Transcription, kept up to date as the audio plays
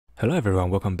Hello everyone,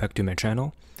 welcome back to my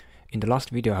channel. In the last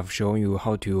video I've shown you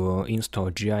how to install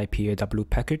GIPAW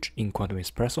package in Quantum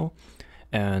Espresso,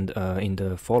 and in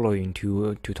the following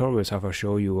two tutorials I will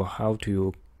show you how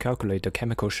to calculate the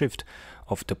chemical shift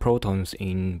of the protons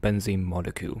in benzene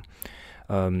molecule.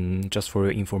 Just for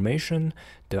your information,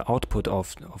 the output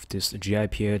of this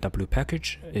GIPAW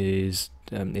package is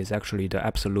actually the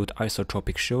absolute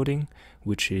isotropic shielding,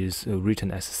 which is written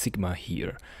as sigma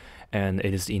here. And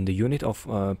it is in the unit of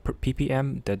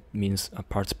ppm, that means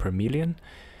parts per million.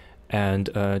 And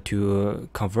to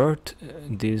convert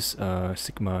this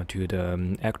sigma to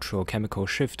the actual chemical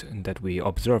shift that we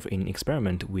observe in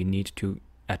experiment, we need to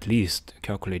at least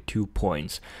calculate 2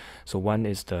 points. So one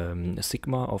is the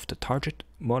sigma of the target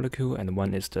molecule, and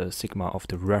one is the sigma of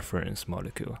the reference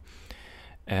molecule.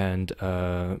 And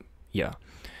yeah.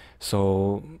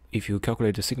 So if you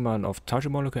calculate the sigma of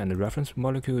target molecule and the reference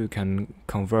molecule, you can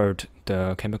convert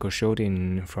the chemical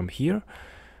shielding from here.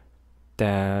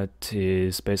 That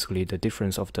is basically the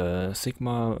difference of the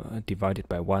sigma divided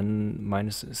by 1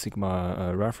 minus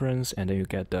sigma reference, and then you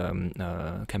get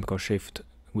the chemical shift,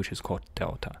 which is called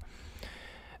delta.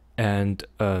 And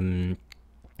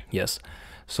yes,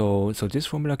 so this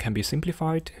formula can be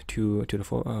simplified to the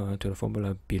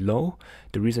formula below.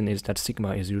 The reason is that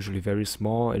sigma is usually very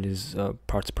small. It is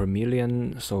parts per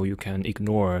million, so you can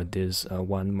ignore this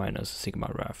 1 minus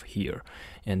sigma ref here,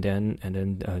 and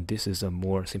then this is a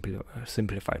more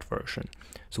simplified version.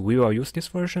 So we will use this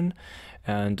version,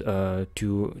 and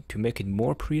to make it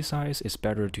more precise, it's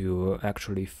better to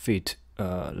actually fit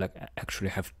actually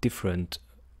have different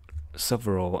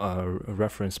several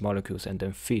reference molecules and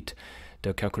then fit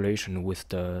the calculation with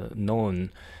the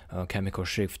known chemical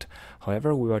shift.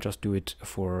 However, we will just do it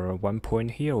for 1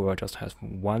 point here. We will just have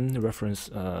one reference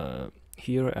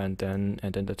here, and then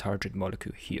the target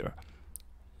molecule here.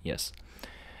 Yes,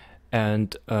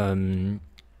 and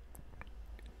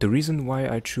the reason why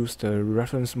I choose the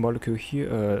reference molecule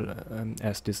here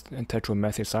as this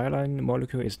tetramethylsilane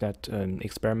molecule is that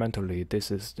experimentally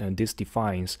this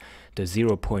defines the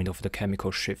 0 point of the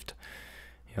chemical shift.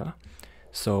 Yeah,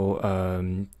 so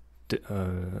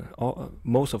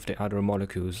most of the other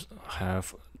molecules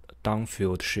have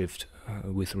downfield shift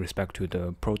with respect to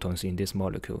the protons in this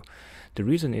molecule. The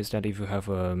reason is that if you have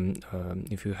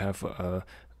a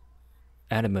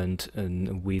element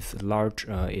with large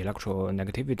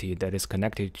electronegativity that is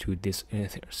connected to this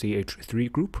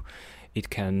CH3 group, it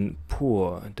can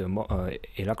pull the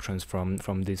electrons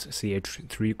from this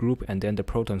CH3 group, and then the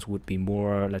protons would be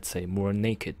more, let's say, more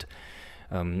naked,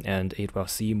 and it will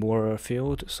see more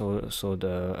field. So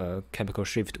the chemical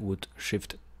shift would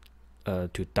shift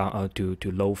to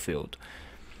low field.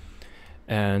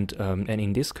 And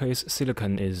in this case,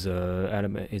 silicon is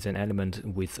an element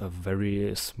with a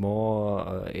very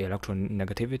small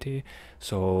electronegativity.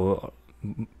 So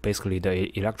basically,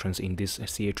 the electrons in this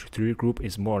CH3 group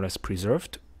is more or less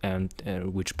preserved, and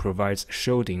which provides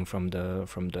shielding from the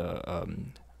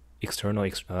external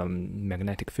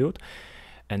magnetic field.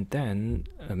 And then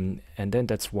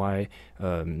that's why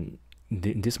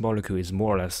this molecule is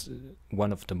more or less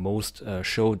one of the most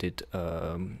shielded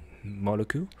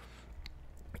molecule.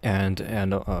 And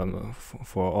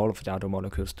for all of the other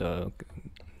molecules,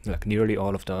 nearly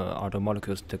all of the other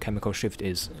molecules, the chemical shift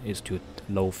is to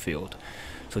low field.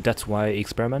 So that's why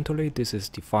experimentally this is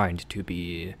defined to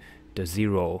be the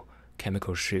 0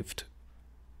 chemical shift.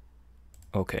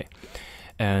 Okay,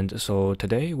 and so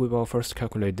today we will first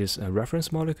calculate this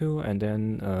reference molecule, and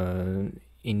then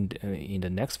in the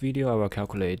next video I will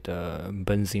calculate the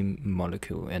benzene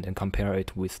molecule and then compare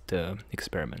it with the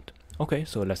experiment. Okay,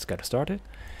 so let's get started.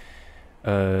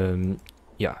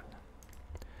 Yeah,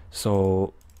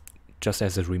 so just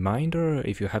as a reminder,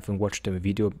 if you haven't watched the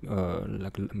video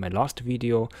like my last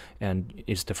video, and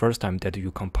it's the first time that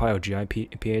you compile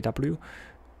GIPAW,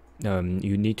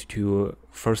 you need to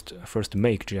first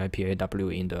make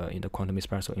GIPAW in the Quantum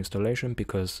Espresso installation,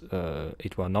 because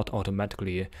it will not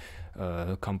automatically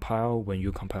compile when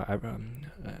you compile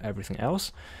everything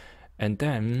else. And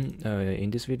then in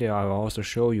this video I will also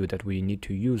show you that we need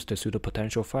to use the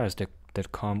pseudopotential files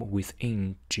that come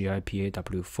within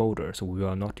GIPAW folder. So we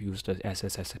will not use the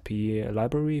SSSP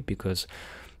library, because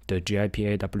the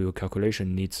GIPAW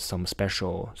calculation needs some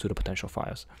special pseudopotential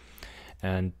files.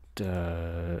 And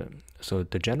so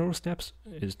the general steps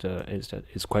is that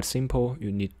it's quite simple.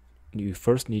 You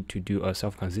first need to do a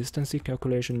self-consistency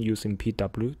calculation using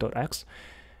pw.x,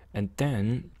 and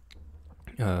then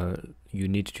you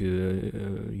need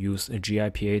to use a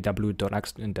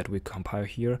GIPAW.x that we compile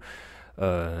here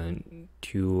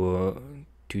to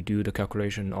to do the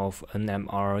calculation of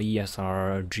NMR,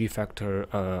 ESR, G factor,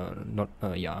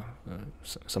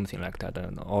 something like that,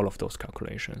 and all of those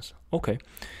calculations. Okay,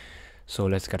 so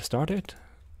let's get started.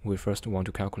 We first want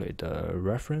to calculate the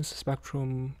reference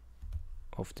spectrum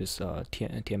of this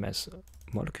TMS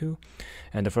molecule,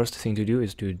 and the first thing to do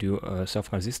is to do a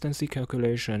self-consistency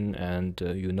calculation. And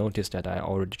you notice that I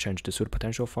already changed the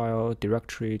pseudo-potential file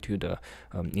directory to the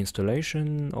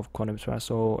installation of Quantum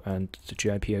Espresso and the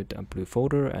GIPAW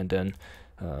folder, and then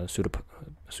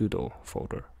pseudo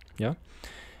folder. Yeah,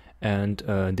 and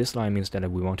this line means that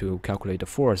we want to calculate the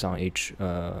force on each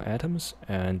atoms,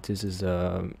 and this is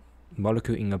a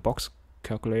molecule in a box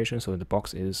calculation, so the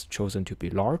box is chosen to be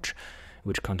large,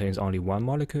 which contains only one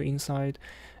molecule inside,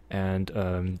 and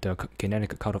the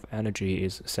kinetic cutoff energy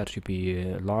is set to be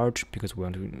large because we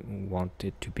want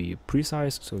it to be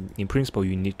precise. So in principle,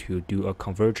 you need to do a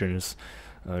convergence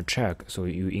check. So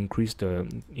you increase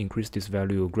this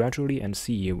value gradually and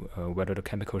see whether the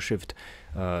chemical shift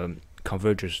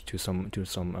converges to some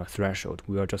threshold.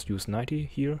 We will just use 90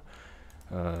 here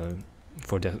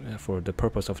for the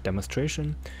purpose of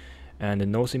demonstration. And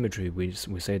no symmetry, we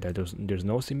say that there's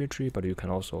no symmetry, but you can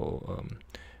also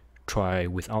try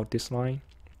without this line.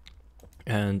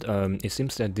 And it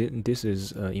seems that this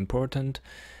is important.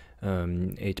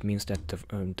 It means that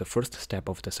the first step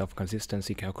of the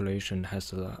self-consistency calculation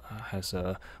has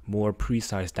a more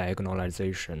precise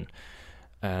diagonalization.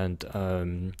 And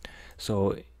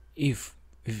so if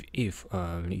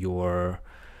your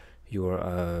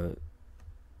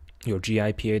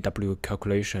GIPAW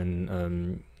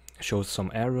calculation shows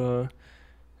some error,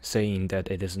 saying that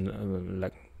it is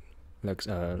like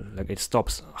it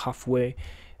stops halfway,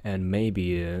 and maybe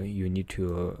you need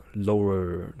to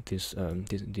lower this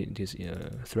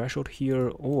threshold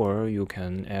here, or you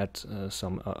can add a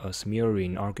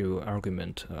smearing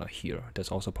argument here.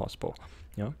 That's also possible.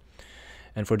 Yeah.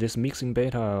 And for this mixing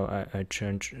beta, I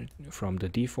change from the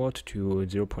default to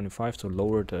 0.5 to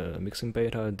lower the mixing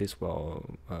beta. This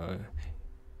will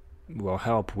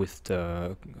help with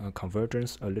the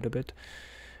convergence a little bit.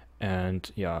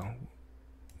 And yeah,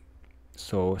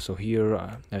 so here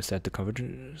I set the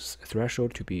convergence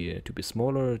threshold to be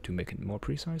smaller to make it more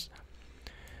precise.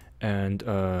 And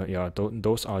yeah,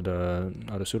 those are the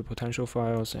pseudo-potential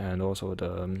files, and also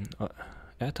the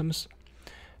atoms,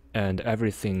 and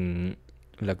everything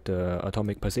like the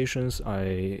atomic positions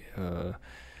I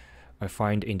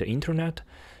find in the internet.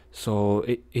 So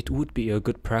it would be a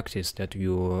good practice that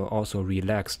you also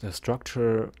relax the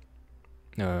structure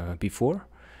before,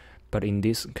 but in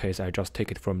this case I just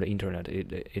take it from the internet.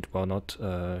 It will not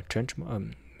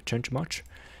change much.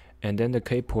 And then the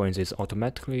K points is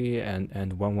automatically,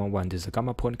 and 111 this is a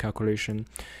gamma point calculation.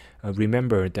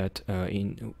 Remember that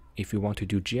if you want to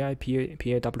do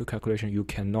GIPAW calculation, you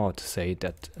cannot say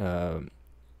that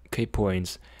K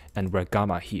points and write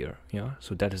gamma here. Yeah,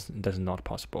 so that is not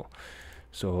possible.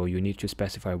 So you need to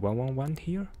specify 111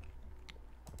 here.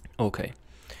 Okay,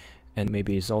 and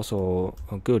maybe it's also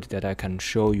good that I can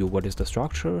show you what is the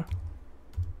structure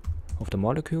of the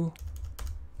molecule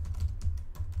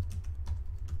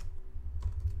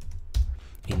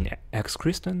in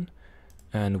XCrystal,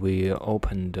 and we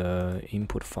open the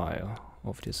input file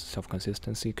of this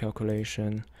self-consistency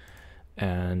calculation,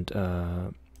 and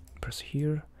press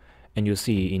here, and you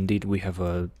see indeed we have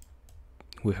a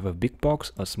big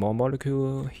box, a small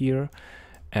molecule here,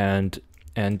 and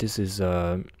this is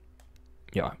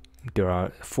yeah, there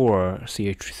are 4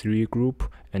 CH3 group,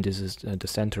 and this is the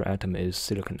center atom is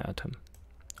silicon atom.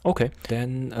 Okay,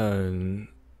 then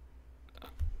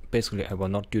basically I will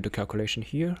not do the calculation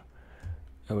here.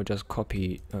 I will just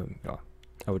copy the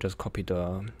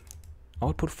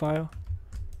output file.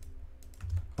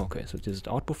 Okay, so this is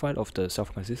the output file of the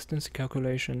self-consistency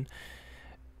calculation.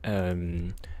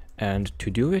 And to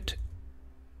do it,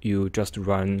 you just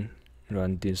run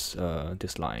this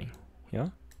this line. Yeah.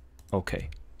 Okay.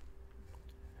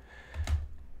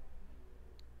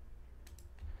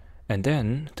 And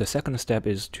then the second step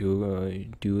is to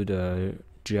do the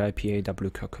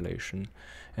GIPAW calculation,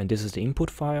 and this is the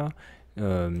input file.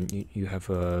 You have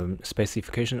a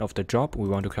specification of the job. We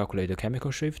want to calculate the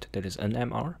chemical shift, that is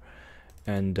NMR,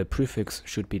 and the prefix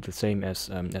should be the same as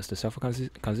the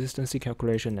self-consistency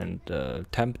calculation, and the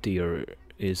temp dir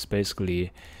is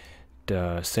basically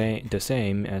the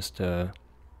same as the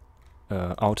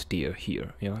out dir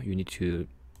here. Yeah, you need to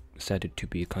set it to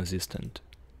be consistent.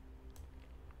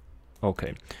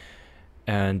 Okay,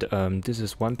 and this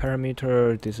is one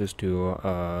parameter. This is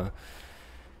to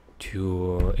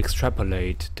to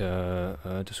extrapolate the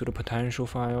pseudopotential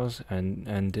files,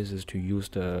 and this is to use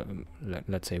the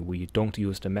let's say we don't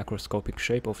use the macroscopic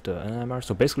shape of the NMR.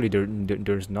 So basically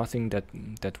there's nothing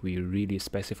that we really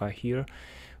specify here.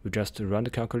 We just run the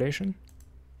calculation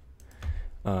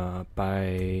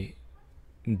by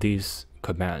this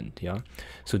command. Yeah,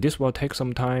 so this will take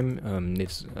some time.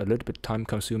 It's a little bit time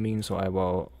consuming, so I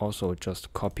will also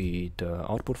just copy the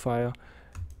output file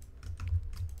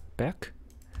back.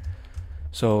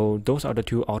 So those are the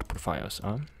two output files,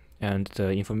 and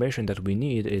the information that we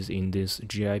need is in this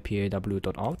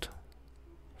gipaw.out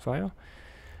file.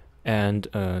 And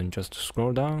just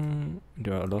scroll down,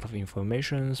 there are a lot of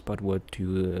informations, but what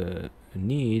you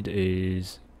need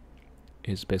is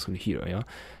basically here. Yeah,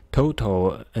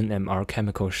 total NMR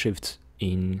chemical shifts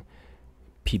in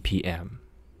ppm.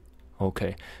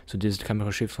 Okay, so this is the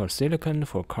chemical shift for silicon,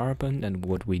 for carbon, and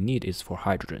what we need is for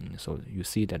hydrogen. So you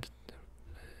see that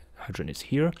hydrogen is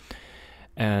here,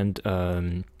 and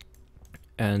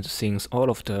since all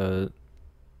of the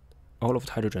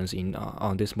hydrogens in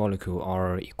on this molecule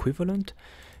are equivalent,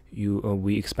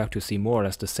 we expect to see more or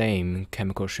less the same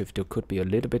chemical shift. There could be a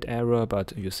little bit error,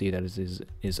 but you see that it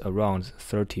is around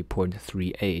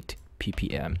 30.38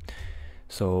 ppm.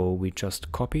 So we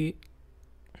just copy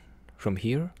from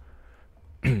here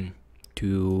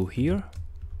to here.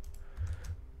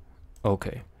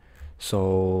 Okay,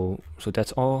 so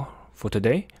that's all for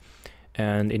today,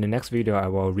 and in the next video I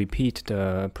will repeat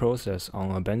the process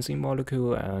on a benzene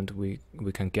molecule, and we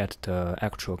can get the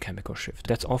actual chemical shift.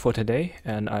 That's all for today,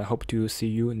 and I hope to see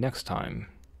you next time.